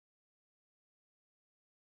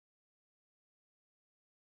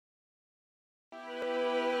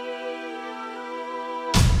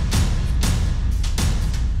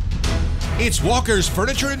It's Walker's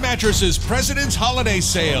Furniture and Mattresses President's Holiday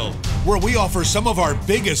Sale, where we offer some of our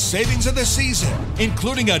biggest savings of the season,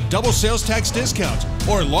 including a double sales tax discount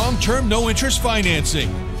or long-term no-interest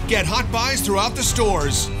financing. Get hot buys throughout the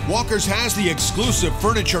stores. Walker's has the exclusive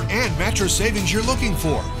furniture and mattress savings you're looking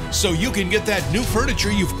for, so you can get that new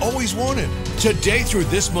furniture you've always wanted. Today through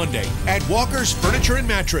this Monday at Walker's Furniture and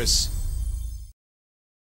Mattress.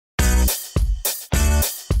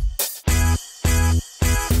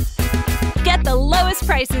 Get the lowest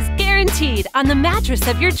prices guaranteed on the mattress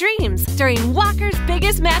of your dreams during Walker's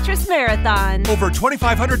Biggest Mattress Marathon. Over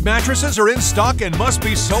 2,500 mattresses are in stock and must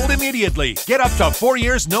be sold immediately. Get up to 4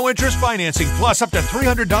 years no-interest financing plus up to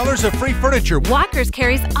 $300 of free furniture. Walker's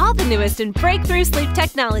carries all the newest in breakthrough sleep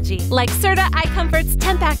technology, like Serta iComfort's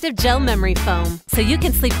Temp Active Gel Memory Foam, so you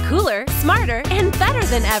can sleep cooler, smarter, and better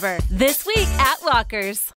than ever. This week at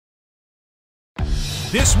Walker's.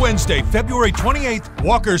 This Wednesday, February 28th,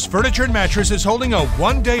 Walker's Furniture and Mattress is holding a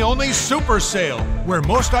one-day-only super sale, where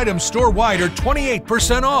most items store-wide are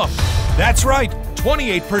 28% off. That's right,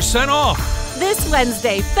 28% off. This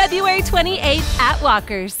Wednesday, February 28th at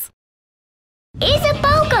Walker's. It's a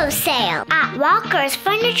BOGO sale at Walker's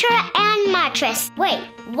Furniture and Mattress. Wait,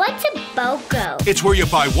 what's a BOGO? It's where you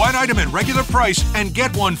buy one item at regular price and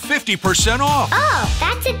get one 50% off. Oh,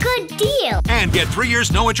 that's a good deal. And get 3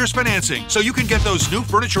 years no-interest financing, so you can get those new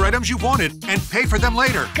furniture items you wanted and pay for them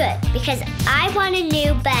later. Good, because I want a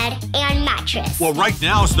new bed and mattress. Well, right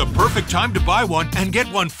now is the perfect time to buy one and get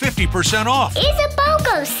one 50% off. It's a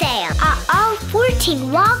BOGO sale at all 14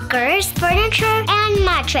 Walker's Furniture and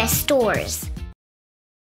Mattress stores.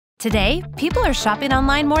 Today, people are shopping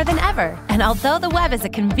online more than ever. And although the web is a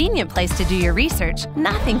convenient place to do your research,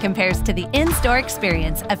 nothing compares to the in-store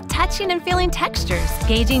experience of touching and feeling textures,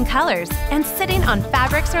 gauging colors, and sitting on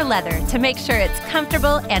fabrics or leather to make sure it's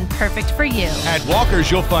comfortable and perfect for you. At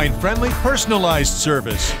Walker's, you'll find friendly, personalized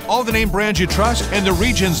service, all the name brands you trust, and the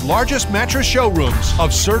region's largest mattress showrooms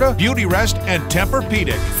of Serta, Beautyrest, and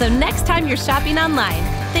Tempur-Pedic. So next time you're shopping online,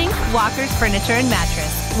 think Walker's Furniture and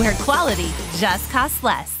Mattress, where quality just costs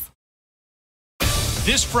less.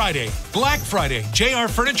 This Friday, Black Friday, JR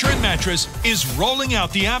Furniture and Mattress is rolling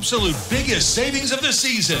out the absolute biggest savings of the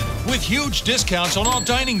season with huge discounts on all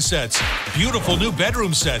dining sets, beautiful new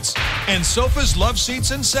bedroom sets, and sofas, love seats,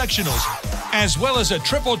 and sectionals, as well as a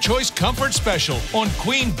triple choice comfort special on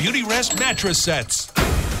Queen Beautyrest mattress sets.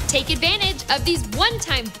 Take advantage of these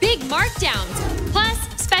one-time big markdowns, plus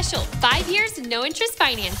special 5 years no interest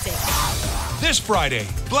financing. This Friday,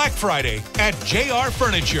 Black Friday at JR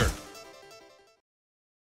Furniture.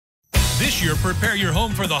 This year, prepare your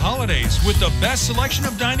home for the holidays with the best selection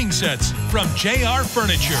of dining sets from JR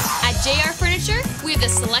Furniture. At JR Furniture, we have the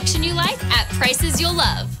selection you like at prices you'll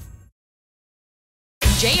love.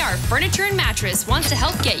 JR Furniture and Mattress wants to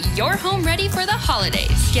help get your home ready for the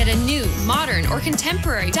holidays. Get a new, modern, or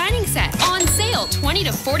contemporary dining set on sale 20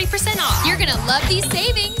 to 40% off. You're going to love these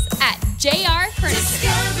savings at JR Furniture.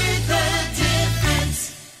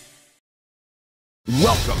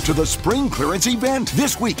 Welcome to the Spring Clearance Event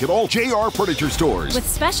this week at all JR Furniture stores. With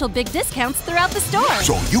special big discounts throughout the store.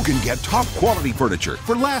 So you can get top quality furniture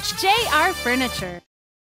for less. JR Furniture.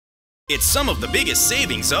 It's some of the biggest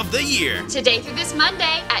savings of the year. Today through this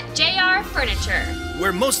Monday at JR Furniture.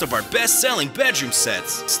 Where most of our best-selling bedroom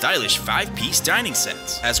sets, stylish 5-piece dining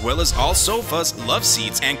sets, as well as all sofas, love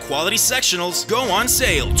seats, and quality sectionals go on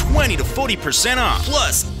sale 20 to 40% off.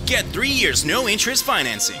 Plus, get 3 years no interest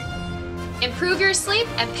financing. Improve your sleep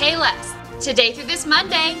and pay less. Today through this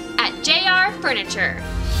Monday at JR Furniture.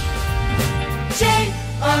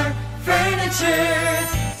 JR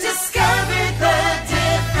Furniture.